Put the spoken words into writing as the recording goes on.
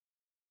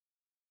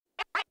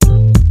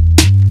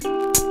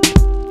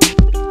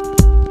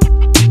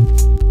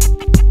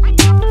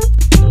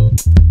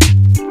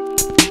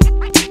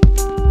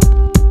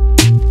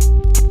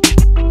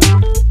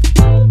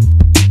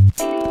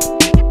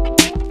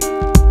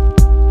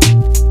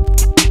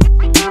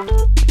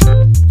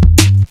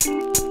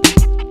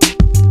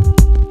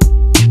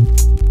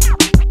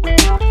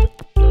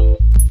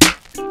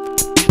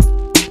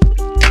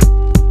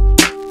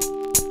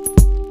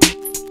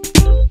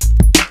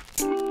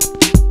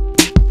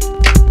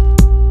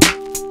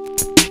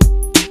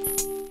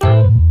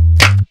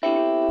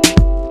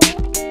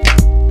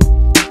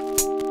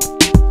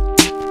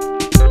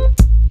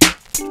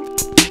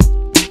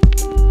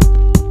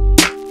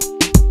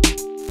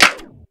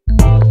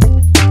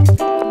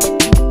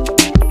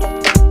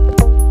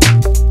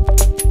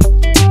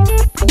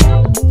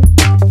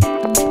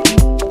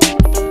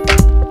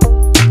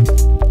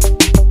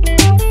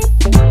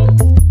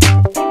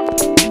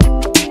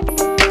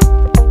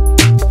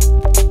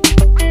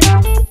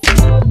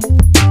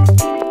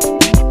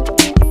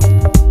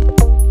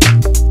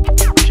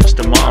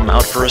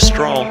for a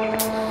stroll.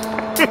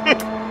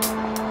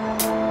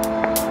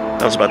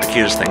 That was about the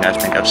cutest thing I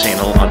think I've seen in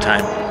a long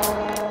time.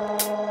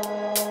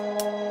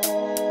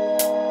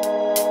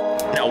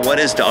 Now, what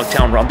is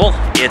Dogtown Rumble?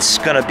 It's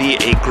gonna be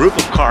a group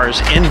of cars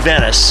in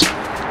Venice,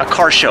 a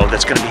car show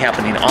that's gonna be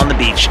happening on the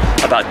beach.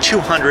 About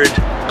 200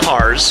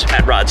 cars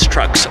at Rod's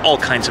Trucks, all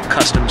kinds of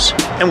customs.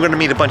 And we're gonna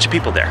meet a bunch of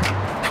people there.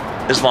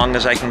 As long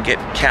as I can get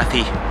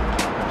Kathie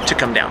to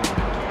come down.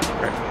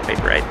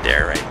 Right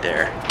there, right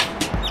there.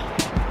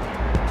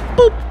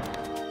 Boop.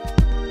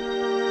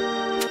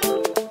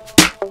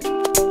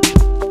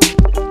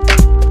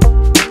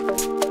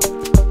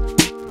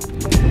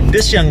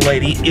 This young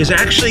lady is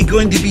actually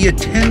going to be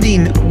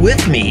attending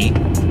with me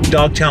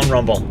Dogtown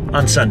Rumble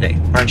on Sunday,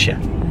 aren't you?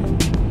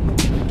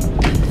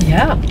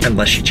 Yeah.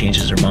 Unless she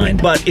changes her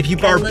mind. But if you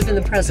are live in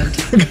the present.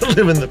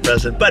 live in the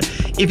present. But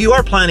if you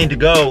are planning to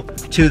go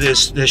to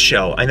this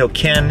show, I know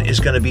Ken is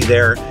going to be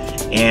there,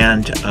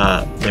 and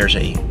there's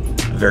a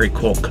very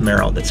cool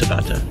Camaro that's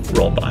about to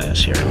roll by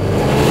us here.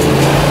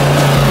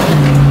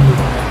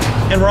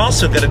 And we're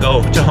also going to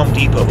go to Home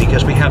Depot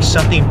because we have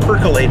something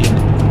percolating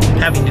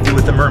having to do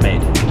with the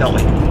mermaid, don't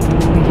we?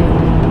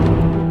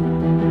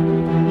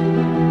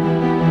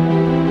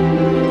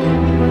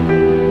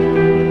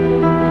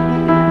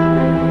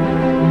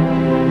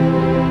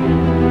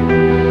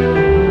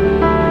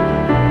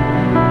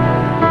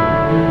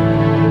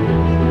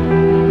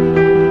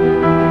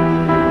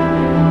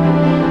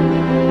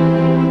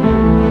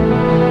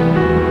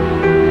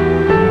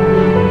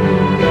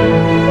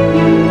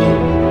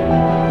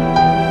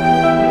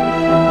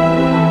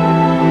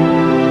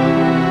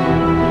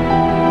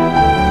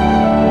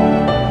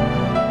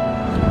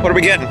 What are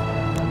we getting?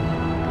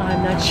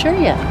 I'm not sure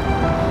yet.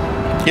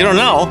 You don't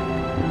know?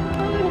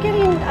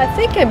 I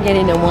think I'm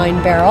getting a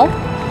wine barrel.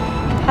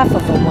 Half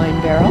of a wine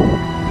barrel.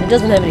 It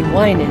doesn't have any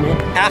wine in it.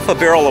 Half a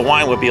barrel of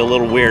wine would be a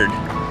little weird.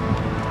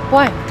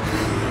 Why?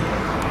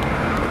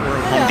 We're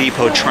in Home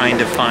Depot trying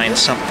to find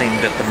something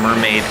that the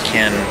mermaid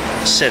can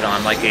sit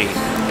on, like a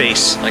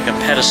base, like a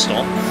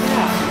pedestal.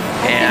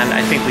 And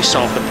I think we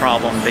solved the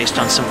problem based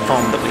on some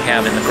foam that we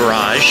have in the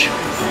garage.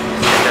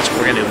 And that's what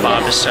we're gonna do.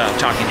 Bob is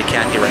talking to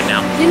Kathie right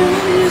now. You know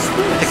what it is?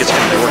 I think it's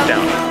gonna be worked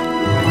out.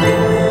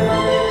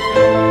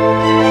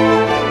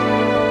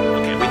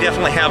 Okay, we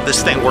definitely have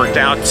this thing worked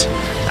out.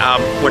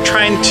 We're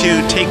trying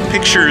to take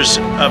pictures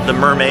of the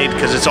mermaid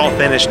because it's all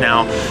finished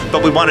now,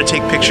 but we want to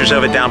take pictures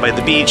of it down by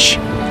the beach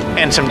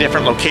and some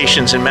different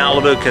locations in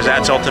Malibu because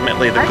that's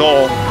ultimately the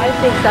goal.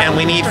 And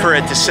we need for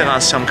it to sit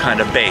on some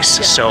kind of base.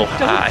 So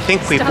I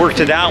think we've worked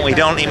it out. We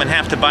don't even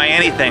have to buy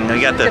anything.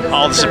 We got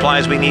all the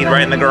supplies we need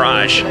right in the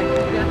garage.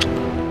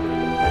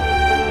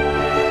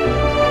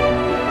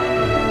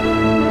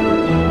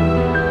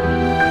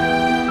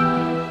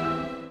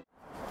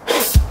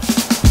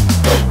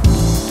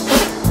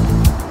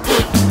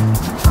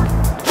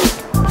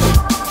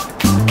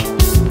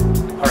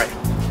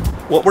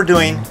 What we're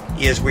doing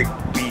is we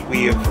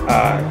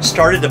have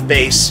started a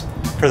base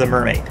for the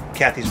mermaid,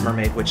 Kathie's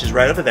mermaid, which is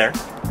right over there.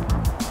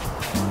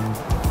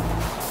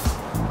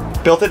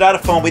 Built it out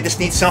of foam. We just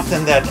need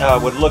something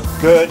that would look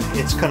good.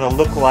 It's going to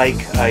look like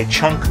a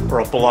chunk or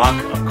a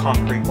block of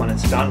concrete when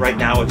it's done. Right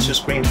now it's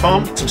just green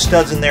foam. Some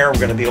studs in there. We're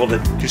going to be able to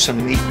do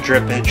some neat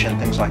drippage and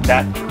things like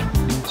that.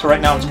 So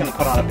right now it's going to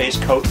put on a base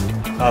coat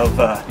of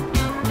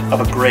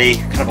a gray,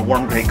 kind of a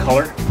warm gray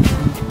color.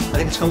 I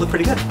think it's going to look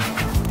pretty good.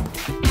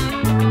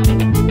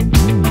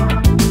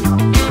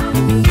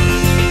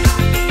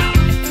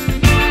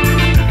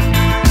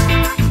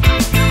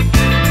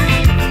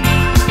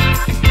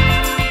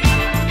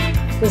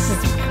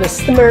 This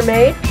is the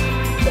mermaid,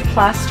 the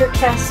plaster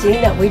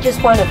casting that we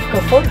just want to go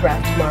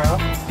photograph tomorrow.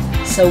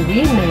 So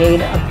we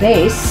made a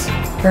base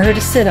for her to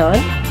sit on.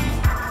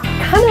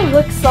 Kind of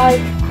looks like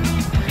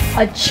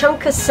a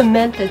chunk of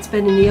cement that's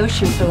been in the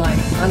ocean for like,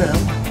 I don't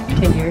know,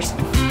 10 years.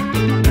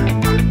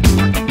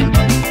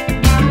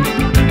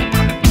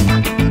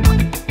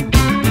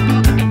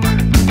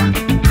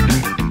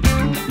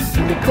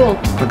 Pretty cool.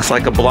 Looks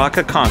like a block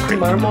of concrete.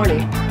 Tomorrow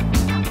morning.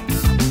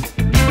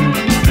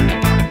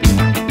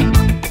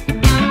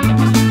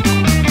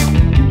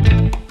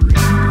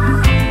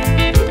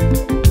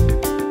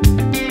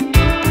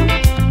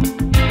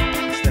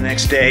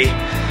 Day.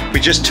 We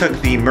just took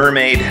the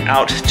mermaid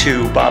out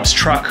to Bob's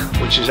truck,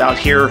 which is out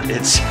here.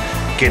 It's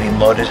getting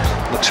loaded.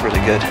 Looks really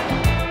good.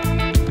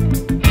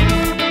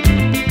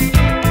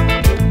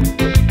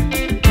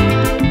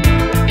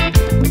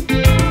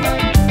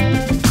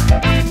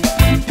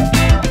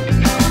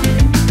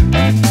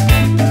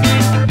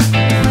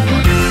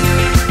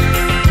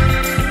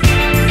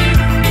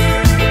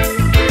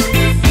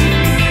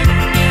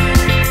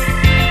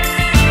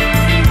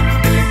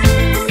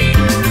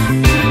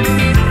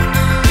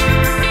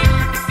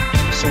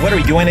 What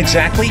are we doing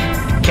exactly?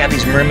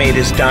 Kathie's mermaid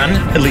is done,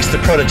 at least the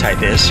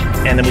prototype is,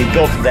 and then we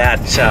built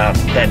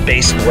that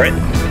base for it.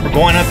 We're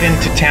going up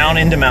into town,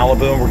 into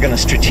Malibu, and we're going to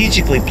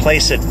strategically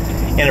place it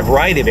in a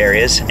variety of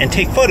areas and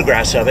take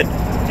photographs of it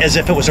as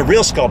if it was a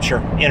real sculpture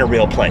in a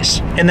real place.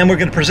 And then we're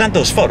going to present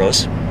those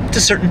photos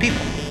to certain people.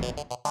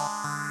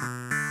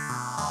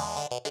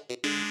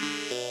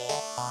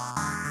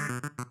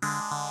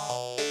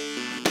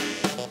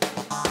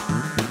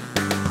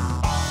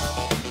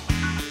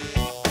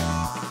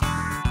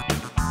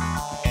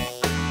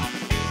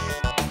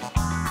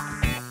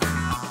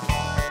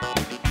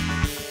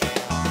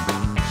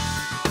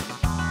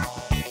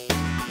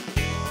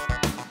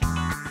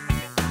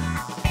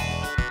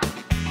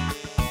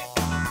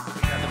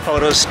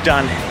 photos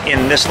done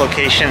in this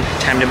location.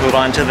 Time to move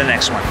on to the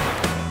next one.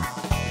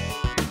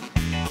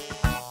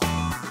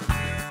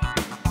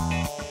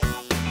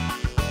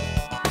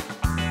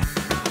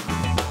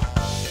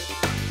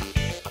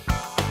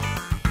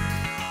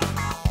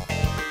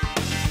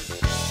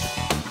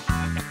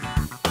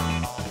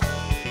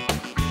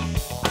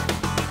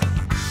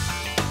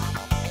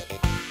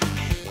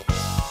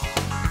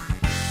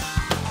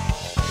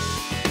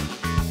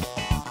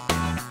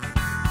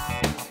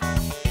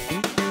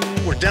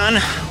 We're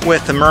done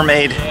with the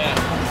mermaid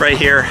right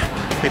here.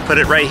 We put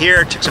it right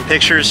here, took some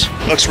pictures.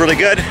 Looks really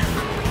good,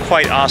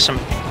 quite awesome.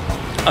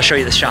 I'll show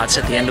you the shots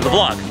at the end of the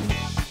vlog.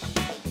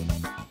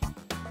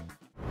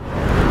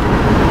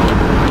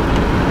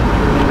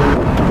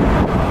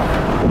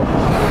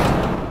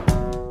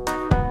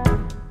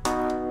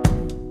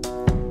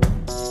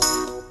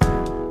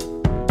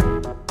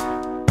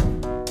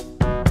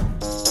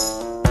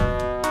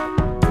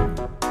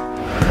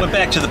 Went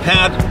back to the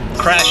pad,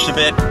 crashed a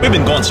bit. We've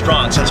been going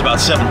strong since about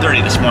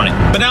 7:30 this morning.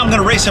 But now I'm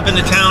gonna race up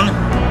into town.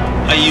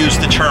 I use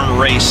the term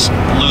race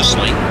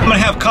loosely. I'm gonna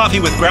have coffee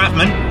with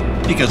Grafman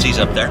because he's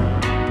up there.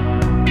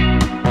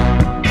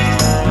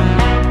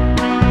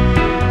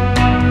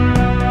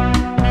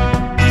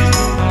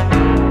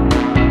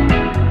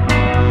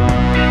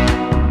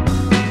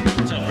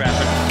 What's up,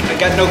 Grafman? I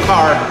got no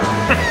car.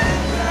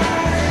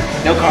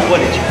 No car, what,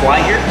 did you fly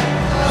here?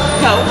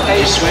 No, Did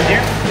you swim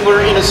here?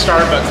 we're in a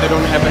Starbucks. I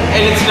don't have it.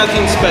 And it's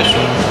nothing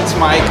special. It's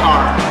my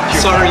car.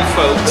 Sorry,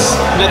 folks.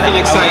 Nothing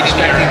exciting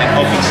here. And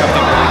hoping something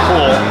really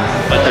cool,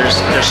 but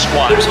there's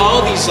squat. There's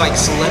all these like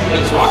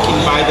celebrities walking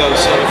by though,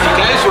 so if you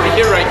guys were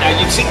here right now,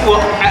 you'd see, well,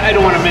 I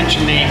don't want to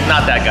mention names.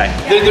 Not that guy.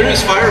 There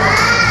is Fireball.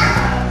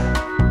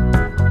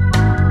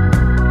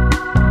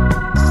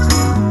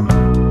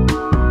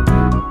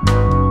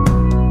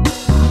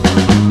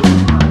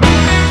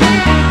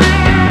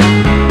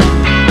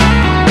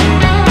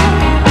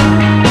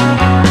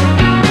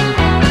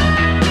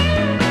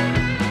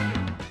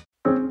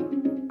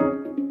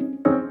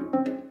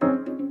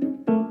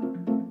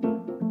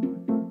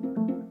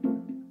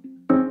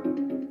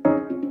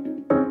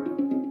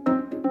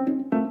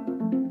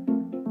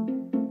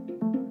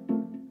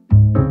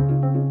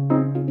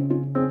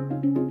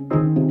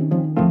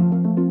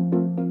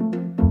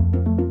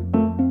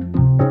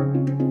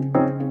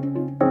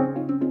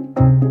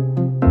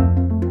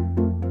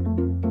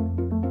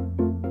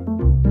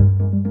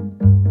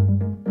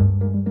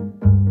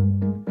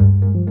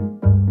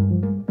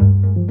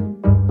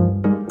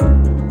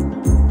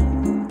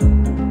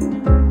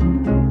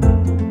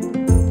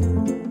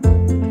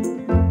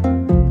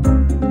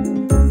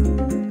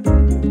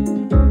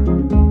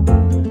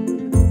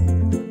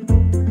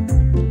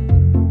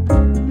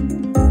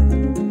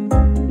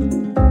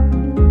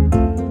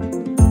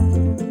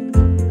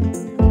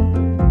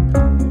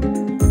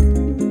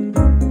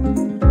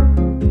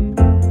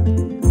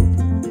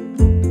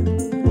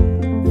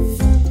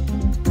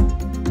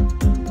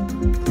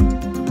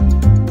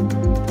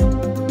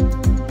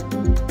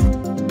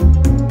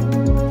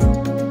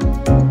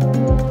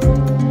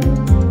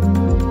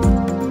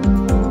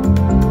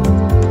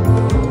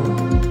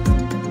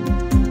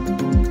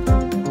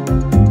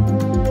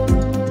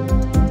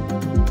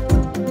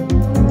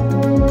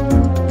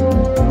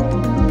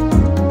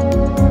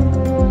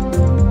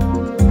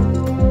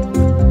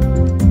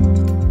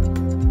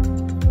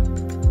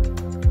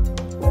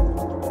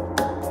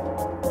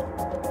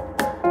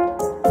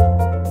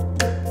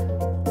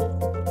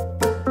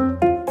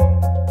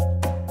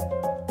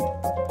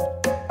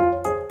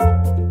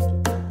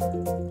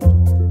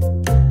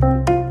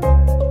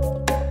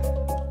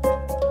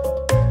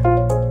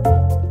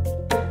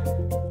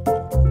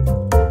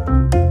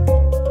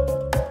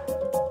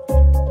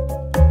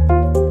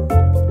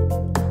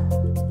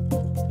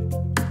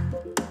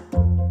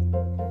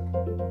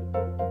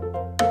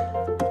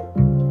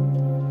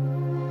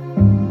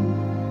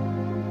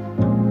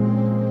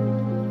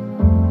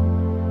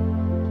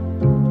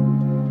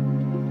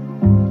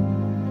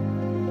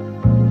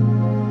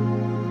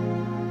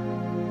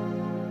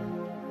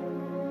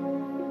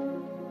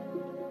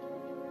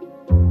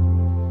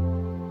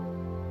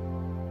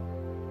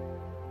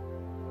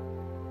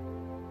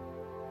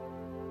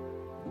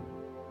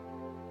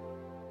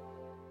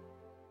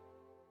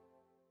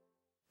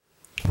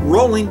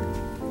 Rolling.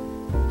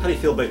 How do you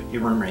feel about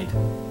your mermaid?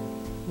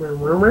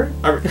 Murmur?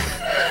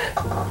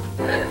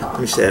 Let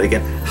me say that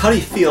again. How do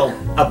you feel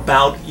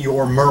about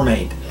your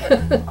mermaid?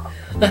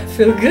 I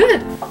feel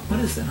good. What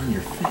is that on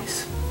your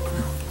face?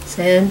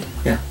 Sand.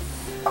 Yeah.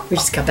 We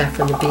just got back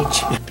from the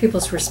beach.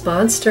 People's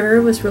response to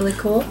her was really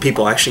cool.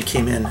 People actually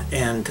came in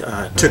and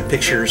took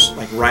pictures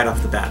like right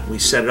off the bat. We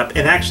set it up,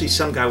 and actually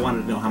some guy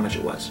wanted to know how much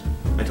it was.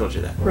 I told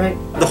you that. Right.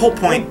 The whole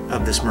point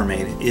of this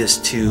mermaid is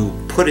to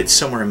put it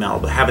somewhere in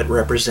Malibu, have it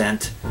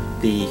represent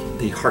the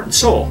heart and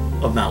soul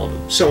of Malibu.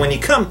 So when you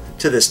come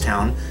to this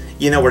town,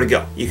 you know where to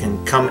go. You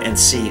can come and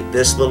see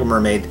this little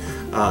mermaid,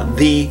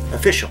 the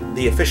official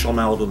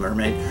Malibu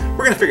Mermaid.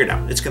 We're gonna figure it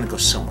out. It's gonna go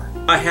somewhere.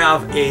 I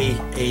have a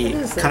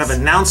kind of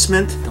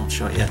announcement, don't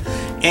show it yet,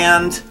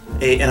 and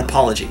an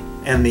apology.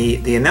 And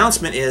the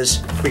announcement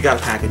is we got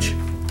a package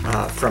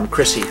from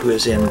Chrissy, who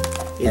is in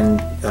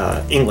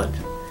England.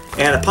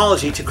 And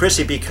apology to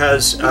Chrissy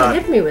because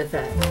hit me with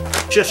that.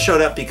 Just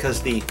showed up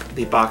because the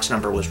box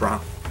number was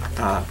wrong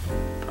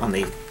on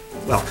the,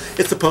 well,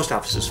 it's the post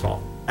office's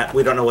fault.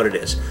 We don't know what it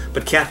is,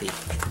 but Kathie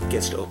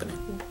gets to open it.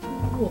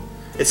 Ooh.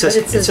 It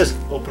says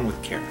open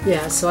with care.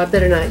 Yeah, so I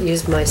better not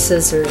use my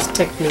scissors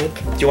technique.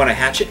 Do you want a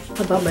hatchet?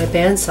 How about my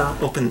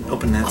bandsaw?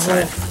 Open that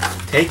side.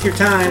 Take your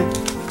time.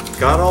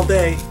 Got all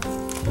day.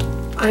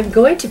 I'm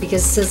going to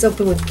because it says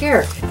open with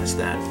care. What's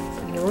that?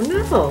 I don't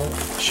know.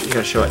 You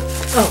gotta show it.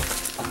 Oh,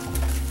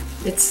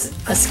 it's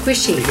a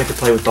squishy. You get to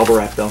play with bubble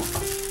wrap though.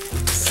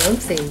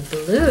 Something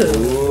blue.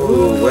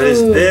 Ooh, what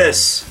is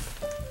this?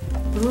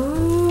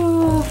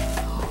 Ooh.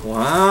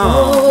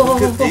 Wow,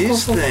 look at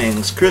these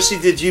things. Chrissy,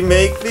 did you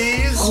make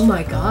these? Oh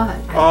my God.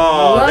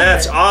 Oh,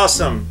 that's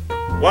awesome.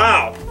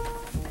 Wow.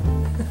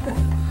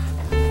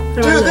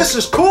 Dude, this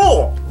is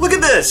cool. Look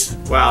at this.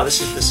 Wow, this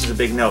is a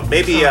big note.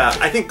 Maybe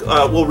I think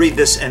we'll read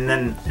this and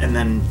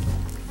then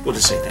we'll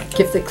just say thank you.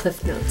 Give the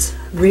cliff notes.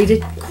 Read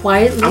it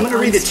quietly. I'm going to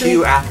read it to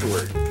you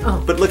afterward.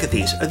 Oh. But look at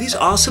these. Are these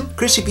awesome?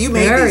 Chrissy, you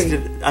made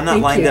these. I'm not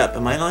lined up.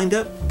 Am I lined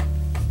up?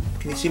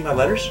 Can you see my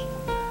letters?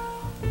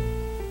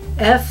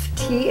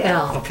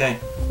 FTL. Okay.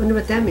 Wonder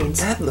what that means.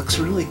 That looks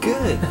really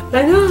good.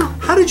 I know.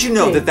 How did you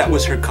know that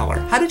was her color?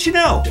 How did you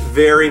know?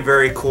 Very,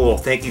 very cool.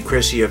 Thank you,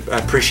 Chrissy. I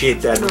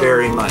appreciate that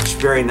very much.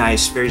 Very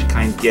nice, very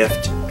kind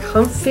gift.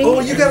 Comfy. Oh,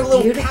 you got a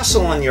little beautiful.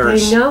 tassel on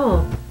yours. I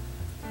know.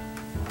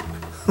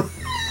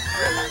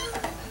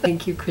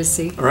 Thank you,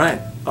 Chrissy. All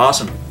right.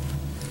 Awesome.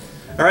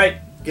 All right.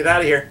 Get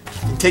out of here.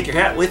 And take your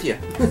hat with you.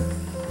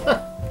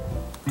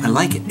 I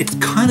like it. It's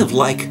kind of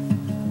like,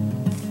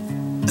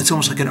 it's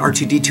almost like an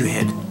R2-D2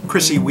 head.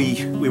 Chrissy,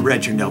 we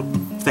read your note.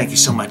 Thank you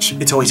so much.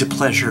 It's always a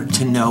pleasure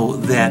to know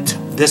that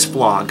this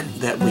vlog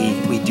that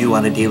we do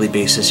on a daily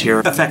basis here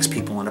affects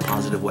people in a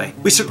positive way.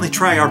 We certainly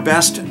try our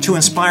best to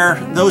inspire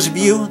those of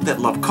you that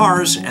love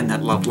cars and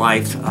that love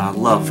life,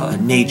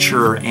 love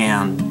nature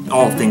and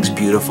all things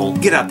beautiful.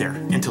 Get out there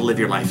and to live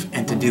your life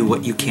and to do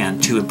what you can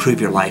to improve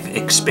your life,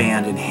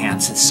 expand,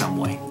 enhance in some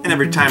way. And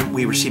every time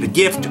we receive a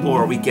gift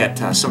or we get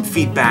some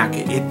feedback,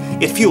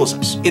 it fuels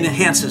us. It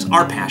enhances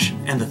our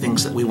passion and the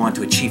things that we want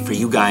to achieve for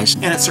you guys,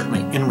 and it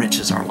certainly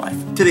enriches our life.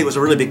 Today was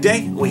a really big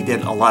day. We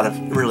did a lot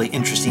of really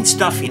interesting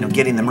stuff, you know,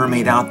 getting the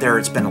mermaid out there.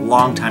 It's been a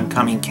long time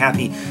coming.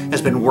 Kathie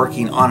has been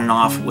working on and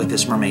off with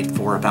this mermaid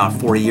for about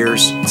 4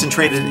 years.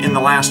 Concentrated in the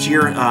last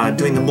year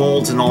doing the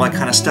molds and all that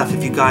kind of stuff.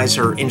 If you guys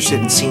are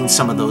interested in seeing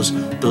some of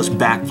those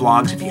back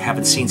vlogs, if you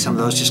haven't seen some of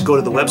those, just go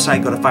to the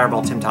website, go to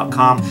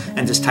fireballtim.com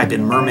and just type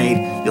in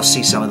mermaid. You'll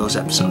see some of those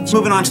episodes.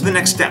 Moving on to the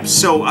next steps.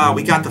 So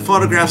we got the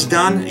photographs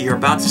done. You're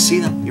about to see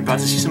them. You're about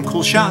to see some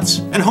cool shots.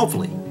 And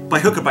hopefully, by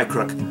hook or by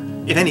crook,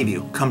 if any of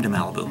you come to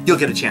Malibu, you'll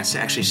get a chance to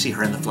actually see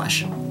her in the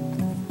flesh.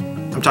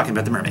 I'm talking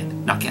about the mermaid,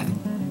 not Kathie.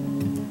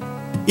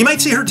 You might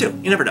see her too,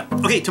 you never know.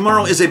 Okay,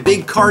 tomorrow is a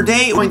big car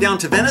day. Going down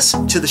to Venice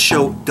to the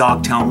show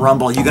Dogtown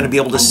Rumble. You're gonna be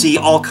able to see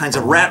all kinds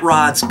of rat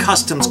rods,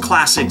 customs,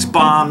 classics,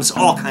 bombs,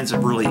 all kinds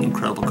of really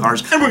incredible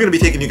cars. And we're gonna be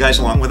taking you guys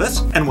along with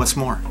us. And what's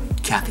more,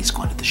 Kathie's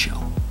going to the show.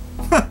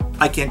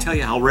 I can't tell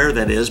you how rare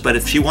that is, but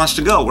if she wants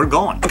to go, we're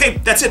going. Okay,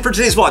 that's it for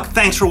today's vlog.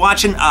 Thanks for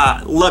watching.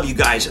 Love you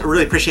guys. I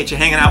really appreciate you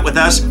hanging out with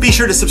us. Be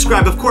sure to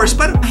subscribe, of course,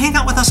 but hang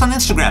out with us on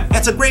Instagram.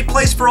 That's a great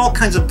place for all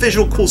kinds of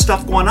visual cool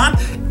stuff going on,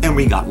 and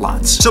we got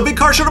lots. So big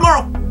car show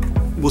tomorrow.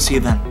 We'll see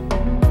you then.